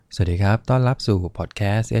สวัสดีครับต้อนรับสู่พอดแค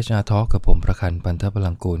สต์ HR Talk กับผมประคันปันทพ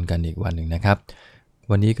ลังกูลกันอีกวันหนึ่งนะครับ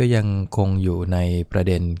วันนี้ก็ยังคงอยู่ในประเ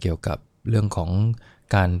ด็นเกี่ยวกับเรื่องของ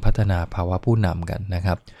การพัฒนาภาวะผู้นำกันนะค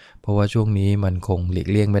รับเพราะว่าช่วงนี้มันคงหลีก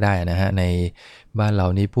เลี่ยงไม่ได้นะฮะในบ้านเรา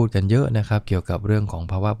นี่พูดกันเยอะนะครับเกี่ยวกับเรื่องของ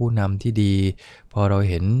ภาวะผู้นำที่ดีพอเรา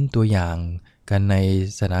เห็นตัวอย่างกันใน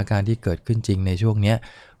สถานการณ์ที่เกิดขึ้นจริงในช่วงนี้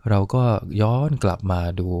เราก็ย้อนกลับมา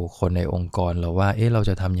ดูคนในองค์กรเราว่าเรา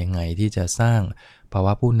จะทำยังไงที่จะสร้างภาว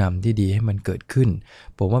ะผู้นำที่ดีให้มันเกิดขึ้น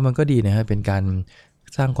ผมว่ามันก็ดีนะฮะเป็นการ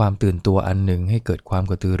สร้างความตื่นตัวอันหนึ่งให้เกิดความ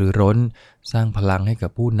กระตือรือร้นสร้างพลังให้กั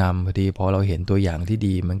บผู้นำพอดีพอเราเห็นตัวอย่างที่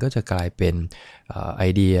ดีมันก็จะกลายเป็นไอ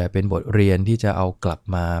เดียเป็นบทเรียนที่จะเอากลับ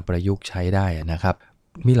มาประยุกต์ใช้ได้นะครับ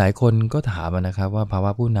มีหลายคนก็ถามนะครับว่าภาว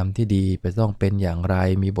ะผู้นำที่ดีต้องเป็นอย่างไร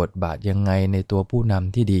มีบทบาทยังไงในตัวผู้น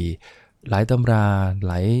ำที่ดีหลายตำรา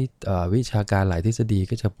หลายวิชาการหลายทฤษฎี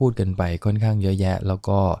ก็จะพูดกันไปค่อนข้างเยอะแยะแล้ว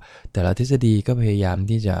ก็แต่ละทฤษฎีก็พยายาม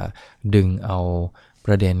ที่จะดึงเอาป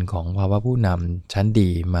ระเด็นของภาวะผู้นำชั้นดี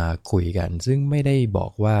มาคุยกันซึ่งไม่ได้บอ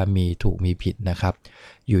กว่ามีถูกมีผิดนะครับ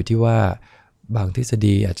อยู่ที่ว่าบางทฤษ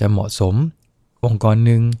ฎีอาจจะเหมาะสมองค์กรห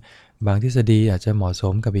นึ่งบางทฤษฎีอาจจะเหมาะส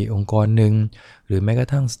มกับอีกองค์กรหนึ่งหรือแม้กระ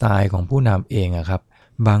ทั่งสไตล์ของผู้นำเองครับ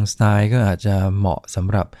บางสไตล์ก็อาจจะเหมาะสำ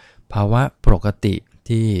หรับภาวะปกติ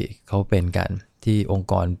ที่เขาเป็นกันที่องค์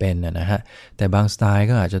กรเป็นนะฮะแต่บางสไตล์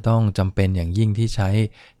ก็อาจจะต้องจำเป็นอย่างยิ่งที่ใช้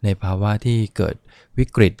ในภาวะที่เกิดวิ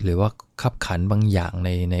กฤตหรือว่าขับขันบางอย่าง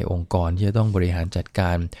ในองค์กรที่จะต้องบริหารจัดก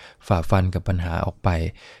ารฝ่าฟันกับปัญหาออกไป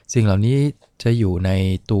สิ่งเหล่านี้จะอยู่ใน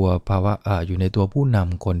ตัวภาวะอยู่ในตัวผู้น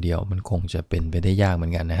ำคนเดียวมันคงจะเป็นไปได้ยากเหมือ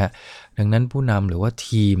นกันนะฮะดังนั้นผู้นำหรือว่า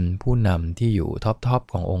ทีมผู้นำที่อยู่ท็อป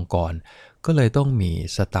ขององค์กรก็เลยต้องมี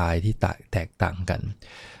สไตล์ที่แตกต่างกัน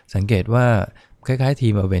สังเกตว่าคล้ายๆที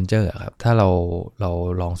มอเวนเจอร์ครับถ้าเรา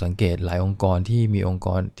ลองสังเกตหลายองค์กรที่มีองค์ก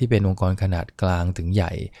รที่เป็นองค์กรขนาดกลางถึงให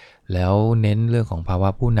ญ่แล้วเน้นเรื่องของภาวะ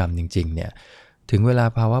ผู้นำจริงๆเนี่ยถึงเวลา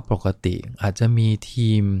ภาวะปกติอาจจะมี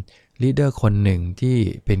ทีมลีดเดอร์คนหนึ่งที่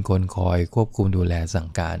เป็นคนคอยควบคุมดูแลสั่ง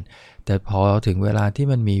การแต่พอถึงเวลาที่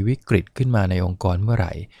มันมีวิกฤตขึ้นมาในองค์กรเมื่อไห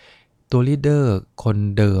ร่ตัวลีดเดอร์คน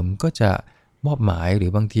เดิมก็จะมอบหมายหรื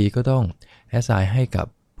อบางทีก็ต้องแอสไซน์ให้กับ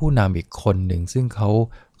ผู้นำอีกคนหนึ่งซึ่งเขา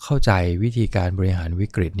เข้าใจวิธีการบริหารวิ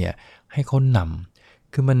กฤตเนี่ยให้เขาน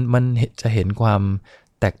ำคือมันจะเห็นความ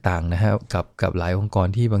แตกต่างนะฮะกับหลายองค์กร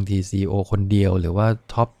ที่บางที CEO คนเดียวหรือว่า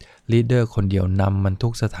ท็อปลีดเดอร์คนเดียวนำมันทุ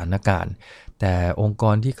กสถานการณ์แต่องค์ก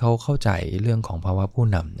รที่เขาเข้าใจเรื่องของภาวะผู้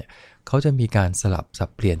นำเนี่ยเขาจะมีการสลับสับ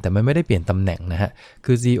เปลี่ยนแต่มันไม่ได้เปลี่ยนตำแหน่งนะฮะ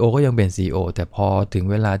คือ CEO ก็ยังเป็น CEO แต่พอถึง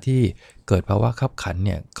เวลาที่เกิดภาวะขับขันเ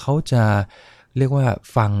นี่ยเขาจะเรียกว่า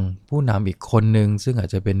ฟังผู้นำอีกคนนึงซึ่งอาจ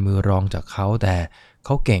จะเป็นมือรองจากเขาแต่เข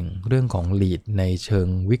าเก่งเรื่องของ lead ในเชิง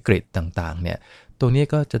วิกฤตต่างๆเนี่ยตรงนี้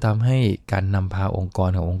ก็จะทำให้การนำพาองค์กร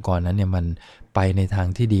ขององค์กรนั้นเนี่ยมันไปในทาง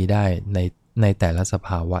ที่ดีได้ในแต่ละสภ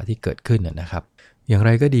าวะที่เกิดขึ้นนะครับอย่างไ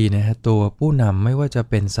รก็ดีนะฮะตัวผู้นำไม่ว่าจะ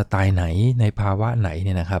เป็นสไตล์ไหนในภาวะไหนเ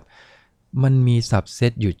นี่ยนะครับมันมีสับเซ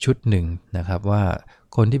ตอยู่ชุดหนึ่งนะครับว่า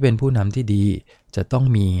คนที่เป็นผู้นำที่ดีจะต้อง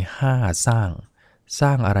มี5สร้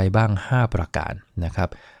างอะไรบ้าง5ประการนะครับ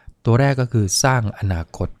ตัวแรกก็คือสร้างอนา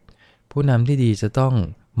คตผู้นำที่ดีจะต้อง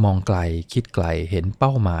มองไกลคิดไกลเห็นเป้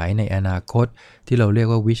าหมายในอนาคตที่เราเรียก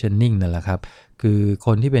ว่า visioning นั่นแหละครับคือค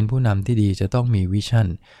นที่เป็นผู้นำที่ดีจะต้องมีวิชั่น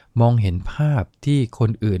มองเห็นภาพที่คน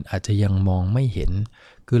อื่นอาจจะยังมองไม่เห็น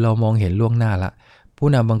คือเรามองเห็นล่วงหน้าละผู้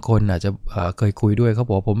นำบางคนอาจจะเคยคุยด้วยเขาบ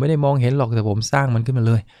อกผมไม่ได้มองเห็นหรอกแต่ผมสร้างมันขึ้นมา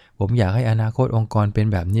เลยผมอยากให้อนาคตองค์กรเป็น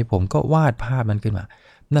แบบนี้ผมก็วาดภาพมันขึ้นมา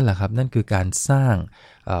นั่นแหละครับนั่นคือการสร้าง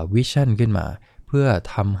วิชั่นขึ้นมาเพื่อ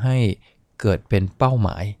ทำให้เกิดเป็นเป้าหม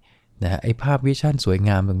ายนะฮะไอ้ภาพวิชั่นสวยง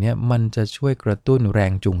ามตรงนี้มันจะช่วยกระตุ้นแร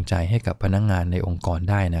งจูงใจให้กับพนักงานในองค์กร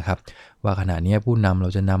ได้นะครับว่าขณะนี้ผู้นำเรา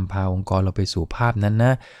จะนำพาองค์กรเราไปสู่ภาพนั้นน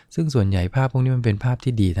ะซึ่งส่วนใหญ่ภาพพวกนี้มันเป็นภาพ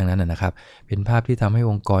ที่ดีทั้งนั้นนะครับเป็นภาพที่ทำให้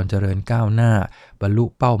องค์กรเจริญก้าวหน้าบรรลุ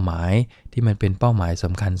เป้าหมายที่มันเป็นเป้าหมายส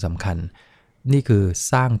ำคัญนี่คือ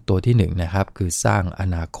สร้างตัวที่1นะครับคือสร้างอ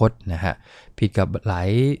นาคตนะฮะผิดกับ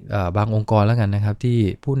บางองค์กรแล้วกันนะครับที่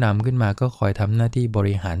ผู้นำขึ้นมาก็คอยทำหน้าที่บ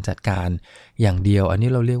ริหารจัดการอย่างเดียวอันนี้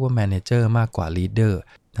เราเรียกว่าแมเนเจอร์มากกว่าลีดเดอร์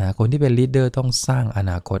นะคนที่เป็นลีดเดอร์ต้องสร้างอ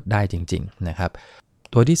นาคตได้จริงๆนะครับ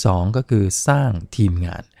ตัวที่2ก็คือสร้างทีมง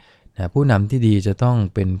านนะผู้นำที่ดีจะต้อง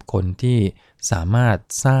เป็นคนที่สามารถ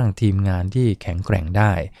สร้างทีมงานที่แข็งแกร่งไ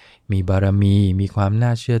ด้มีบารมีความน่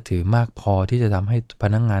าเชื่อถือมากพอที่จะทำให้พ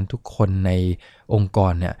นักงานทุกคนในองค์ก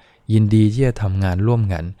รเนี่ยยินดีที่จะทำงานร่วม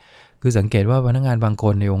กันคือสังเกตว่าพนักงานบางค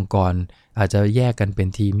นในองค์กรอาจจะแยกกันเป็น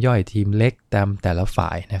ทีมย่อยทีมเล็กตามแต่ละฝ่า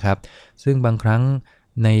ยนะครับซึ่งบางครั้ง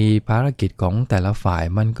ในภารกิจของแต่ละฝ่าย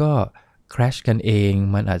มันก็คราชกันเอง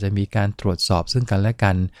มันอาจจะมีการตรวจสอบซึ่งกันและ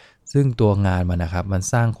กันซึ่งตัวงานมันนะครับมัน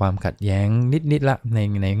สร้างความขัดแย้งนิดๆละ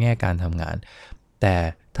ในแง่การทำงานแต่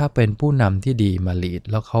ถ้าเป็นผู้นำที่ดีมาลีด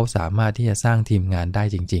แล้วเขาสามารถที่จะสร้างทีมงานได้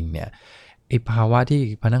จริงๆเนี่ยไอ้ภาวะที่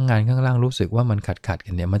พนักงานข้างล่างรู้สึกว่ามันขัด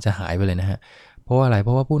กันเนี่ยมันจะหายไปเลยนะฮะเพราะว่าอะไรเพ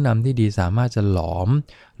ราะว่าผู้นำที่ดีสามารถจะหล่อ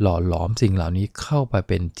หลอมสิ่งเหล่านี้เข้าไปเ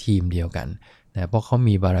ป็นทีมเดียวกันนะเพราะเขา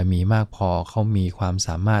มีบารมีมากพอเขามีความส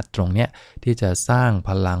ามารถตรงเนี้ยที่จะสร้างพ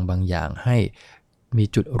ลังบางอย่างให้มี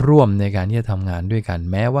จุดร่วมในการที่จะทำงานด้วยกัน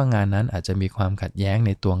แม้ว่างานนั้นอาจจะมีความขัดแย้งใ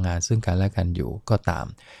นตัวงานซึ่งกันและกันอยู่ก็ตาม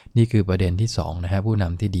นี่คือประเด็นที่2นะฮะผู้น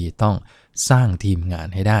ำที่ดีต้องสร้างทีมงาน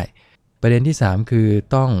ให้ได้ประเด็นที่3คือ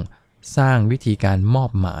ต้องสร้างวิธีการมอ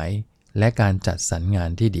บหมายและการจัดสรรงาน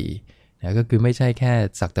ที่ดีนะก็คือไม่ใช่แค่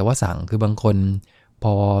สักแต่ว่าสั่งคือบางคนพ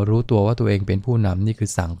อรู้ตัวว่าตัวเองเป็นผู้นำนี่คือ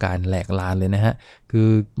สั่งการแหลกลานเลยนะฮะคือ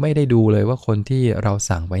ไม่ได้ดูเลยว่าคนที่เรา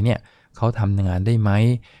สั่งไปเนี่ยเขาทำงานได้ไหม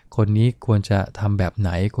คนนี้ควรจะทำแบบไห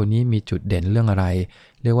นคนนี้มีจุดเด่นเรื่องอะไร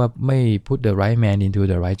เรียกว่าไม่ put the right man into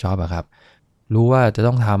the right job อะครับรู้ว่าจะ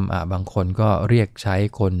ต้องทำบางคนก็เรียกใช้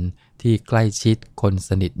คนที่ใกล้ชิดคนส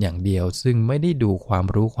นิทอย่างเดียวซึ่งไม่ได้ดูความ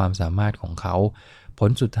รู้ความสามารถของเขาผล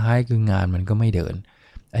สุดท้ายคืองานมันก็ไม่เดิน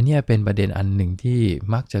อันนี้เป็นประเด็นอันหนึ่งที่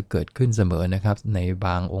มักจะเกิดขึ้นเสมอนะครับในบ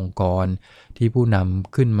างองค์กรที่ผู้น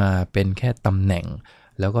ำขึ้นมาเป็นแค่ตำแหน่ง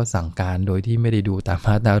แล้วก็สั่งการโดยที่ไม่ได้ดูตามม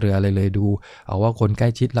าตราเรืออะไรเลยดูเอาว่าคนใกล้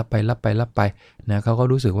ชิดรับไปนะเขาก็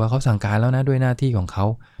รู้สึกว่าเขาสั่งการแล้วนะด้วยหน้าที่ของเขา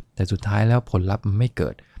แต่สุดท้ายแล้วผลลัพธ์มันไม่เกิ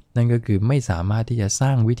ดนั่นก็คือไม่สามารถที่จะสร้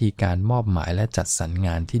างวิธีการมอบหมายและจัดสรรง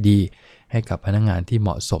านที่ดีให้กับพนักงานที่เหม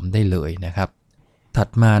าะสมได้เลยนะครับถัด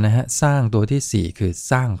มานะฮะสร้างตัวที่4คือ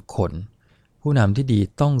สร้างคนผู้นำที่ดี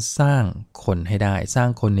ต้องสร้างคนให้ได้สร้าง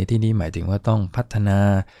คนในที่นี้หมายถึงว่าต้องพัฒนา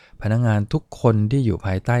พนักงานทุกคนที่อยู่ภ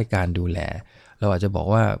ายใต้การดูแลเราอาจจะบอก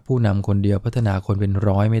ว่าผู้นำคนเดียวพัฒนาคนเป็น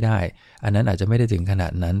100ไม่ได้อันนั้นอาจจะไม่ได้ถึงขนา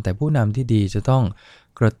ดนั้นแต่ผู้นำที่ดีจะต้อง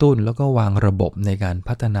กระตุ้นแล้วก็วางระบบในการ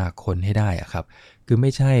พัฒนาคนให้ได้อะครับคือไ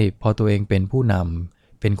ม่ใช่พอตัวเองเป็นผู้น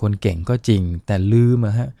ำเป็นคนเก่งก็จริงแต่ลื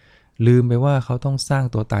มไปว่าเขาต้องสร้าง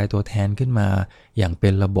ตัวตายตัวแทนขึ้นมาอย่างเป็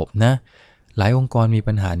นระบบนะหลายองค์กรมี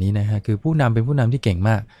ปัญหานี้นะฮะคือผู้นำเป็นผู้นำที่เก่ง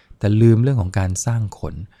มากแต่ลืมเรื่องของการสร้างค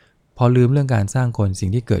นพอลืมเรื่องการสร้างคนสิ่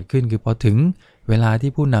งที่เกิดขึ้นคือพอถึงเวลา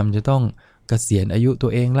ที่ผู้นำจะต้องเกษียณอายุตั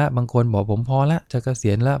วเองละบางคนบอกผมพอละจะเกษี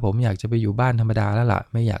ยณละผมอยากจะไปอยู่บ้านธรรมดาแล้วล่ะ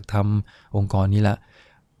ไม่อยากทำองค์กรนี้ละ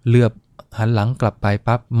เหลือบหันหลังกลับไป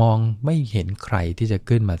ปั๊บมองไม่เห็นใครที่จะ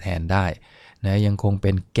ขึ้นมาแทนได้นะยังคงเ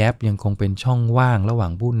ป็นแกปยังคงเป็นช่องว่างระหว่า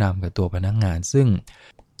งผู้นำกับตัวพนักงานซึ่ง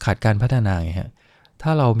ขาดการพัฒนาไงฮะถ้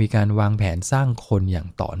าเรามีการวางแผนสร้างคนอย่าง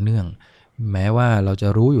ต่อเนื่องแม้ว่าเราจะ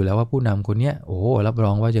รู้อยู่แล้วว่าผู้นำคนเนี้ยโอ้รับร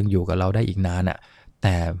องว่ายังอยู่กับเราได้อีกนานอะแ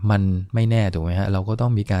ต่มันไม่แน่ถูกไหมฮะเราก็ต้อ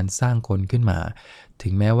งมีการสร้างคนขึ้นมาถึ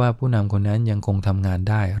งแม้ว่าผู้นำคนนั้นยังคงทำงาน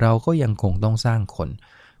ได้เราก็ยังคงต้องสร้างคน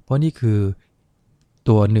เพราะนี่คือ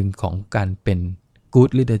ตัวหนึ่งของการเป็น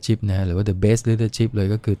good leadership นะหรือว่า the best leadership เลย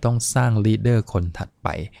ก็คือต้องสร้าง leader คนถัดไป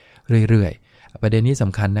เรื่อยๆประเด็นนี้ส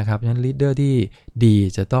ำคัญนะครับฉะนั้น leader ที่ดี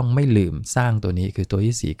จะต้องไม่ลืมสร้างตัวนี้คือตัว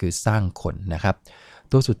ที่4คือสร้างคนนะครับ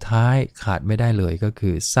ตัวสุดท้ายขาดไม่ได้เลยก็คื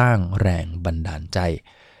อสร้างแรงบันดาลใจ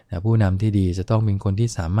ผู้นำที่ดีจะต้องเป็นคนที่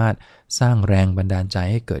สามารถสร้างแรงบันดาลใจ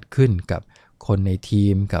ให้เกิดขึ้นกับคนในที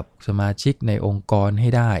มกับสมาชิกในองค์กรให้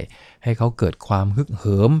ได้ให้เขาเกิดความฮึกเ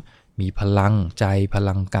หิมมีพลังใจพ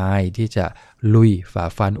ลังกายที่จะลุยฝ่า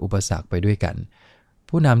ฟันอุปสรรคไปด้วยกัน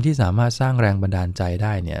ผู้นำที่สามารถสร้างแรงบันดาลใจไ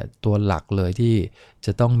ด้เนี่ยตัวหลักเลยที่จ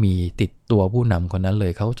ะต้องมีติดตัวผู้นำคนนั้นเล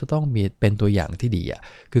ยเขาจะต้องมีเป็นตัวอย่างที่ดี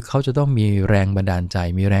คือเขาจะต้องมีแรงบันดาลใจ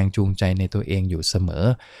มีแรงจูงใจในตัวเองอยู่เสมอ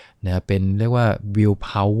นะเป็นเรียกว่า will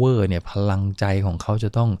power เนี่ยพลังใจของเขาจะ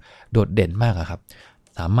ต้องโดดเด่นมากครับ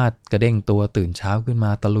สามารถกระเด้งตัวตื่นเช้าขึ้นม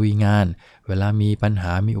าตะลุยงานเวลามีปัญห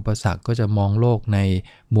ามีอุปสรรคก็จะมองโลกใน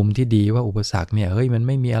มุมที่ดีว่าอุปสรรคเนี่ยเฮ้ยมันไ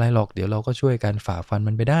ม่มีอะไรหรอกเดี๋ยวเราก็ช่วยกันฝ่าฟัน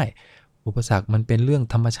มันไปได้อุปสรรคมันเป็นเรื่อง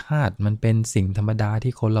ธรรมชาติมันเป็นสิ่งธรรมดา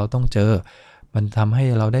ที่คนเราต้องเจอมันทำให้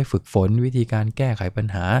เราได้ฝึกฝนวิธีการแก้ไขปัญ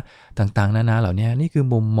หาต่างๆนานาเหล่านี้นี่คือ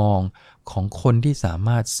มุมมองของคนที่สาม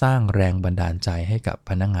ารถสร้างแรงบันดาลใจให้กับ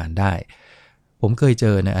พนักงานได้ผมเคยเจ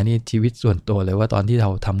อนะอันนี้ชีวิตส่วนตัวเลยว่าตอนที่เรา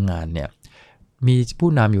ทำงานเนี่ยมีผู้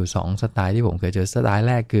นำอยู่2สไตล์ที่ผมเคยเจอสไตล์แ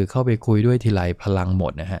รกคือเข้าไปคุยด้วยทีไรพลังหม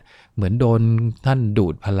ดนะฮะเหมือนโดนท่านดู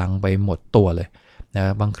ดพลังไปหมดตัวเลยน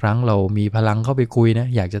ะบางครั้งเรามีพลังเข้าไปคุยนะ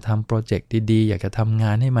อยากจะทำโปรเจกต์ดีๆอยากจะทำง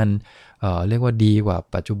านให้มันเรียกว่าดีกว่า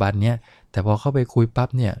ปัจจุบันเนี้ยแต่พอเข้าไปคุยปั๊บ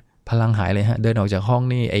เนี่ยพลังหายเลยฮะเดินออกจากห้อง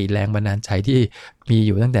นี่ไอแรงบันดาลใจที่มีอ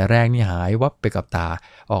ยู่ตั้งแต่แรกนี่หายวับไปกับตา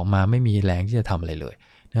ออกมาไม่มีแรงที่จะทำอะไรเลย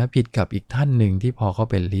นะผิดกับอีกท่านหนึ่งที่พอเขา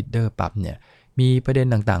เป็นลีดเดอร์ปั๊บเนี่ยมีประเด็น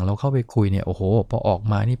ต่างๆเราเข้าไปคุยเนี่ยโอ้โหพอออก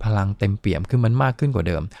มานี่พลังเต็มเปี่ยมขึ้นมันมากขึ้นกว่า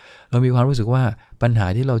เดิมเรามีความรู้สึกว่าปัญหา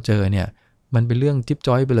ที่เราเจอเนี่ยมันเป็นเรื่องจิ๊บ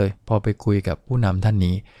จ้อยไปเลยพอไปคุยกับผู้นำท่าน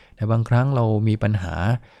นี้แต่บางครั้งเรามีปัญหา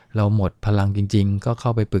เราหมดพลังจริงๆก็เข้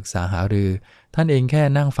าไปปรึกษาหารือ ท่านเองแค่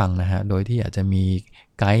นั่งฟังนะฮะโดยที่อาจจะมี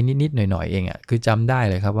ไกด์นิดๆหน่อยๆเองอ่ะคือจำได้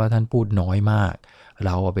เลยครับว่าท่านพูดน้อยมากเ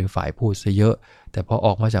ราเป็นฝ่ายพูดซะเยอะแต่พออ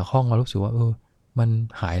อกมาจากห้องเรารู้สึกว่ามัน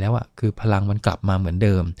หายแล้วอะคือพลังมันกลับมาเหมือนเ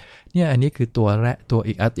ดิมเนี่ยอันนี้คือตัว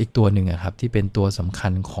อีกตัวหนึ่งอะครับที่เป็นตัวสำคั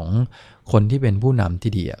ญของคนที่เป็นผู้นำ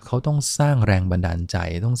ที่ดีอะเขาต้องสร้างแรงบันดาลใจ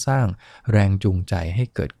ต้องสร้างแรงจูงใจให้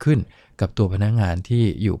เกิดขึ้นกับตัวพนักงานที่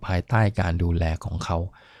อยู่ภายใต้การดูแลของเขา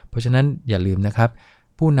เพราะฉะนั้นอย่าลืมนะครับ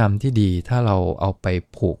ผู้นำที่ดีถ้าเราเอาไป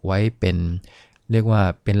ผูกไว้เป็นเรียกว่า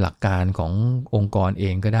เป็นหลักการขององค์กรเอ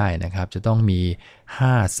งก็ได้นะครับจะต้องมี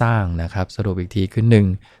5สร้างนะครับสรุปอีกทีคือ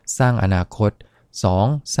1สร้างอนาคต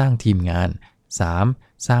2สร้างทีมงาน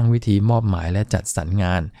3สร้างวิธีมอบหมายและจัดสรรง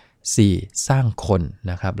าน4สร้างคน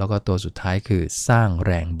นะครับแล้วก็ตัวสุดท้ายคือสร้างแ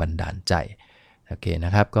รงบันดาลใจโอเคน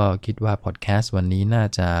ะครับก็คิดว่าพอดแคสต์วันนี้น่า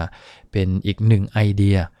จะเป็นอีกหนึ่งไอเ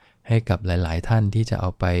ดียให้กับหลายๆท่านที่จะเอา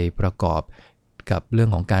ไปประกอบกับเรื่อง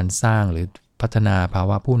ของการสร้างหรือพัฒนาภา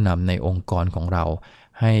วะผู้นำในองค์กรของเรา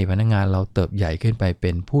ให้พนักงานเราเติบใหญ่ขึ้นไปเ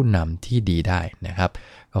ป็นผู้นำที่ดีได้นะครับ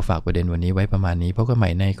ก็ฝากประเด็นวันนี้ไว้ประมาณนี้พบกันใหม่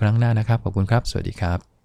ในครั้งหน้านะครับขอบคุณครับสวัสดีครับ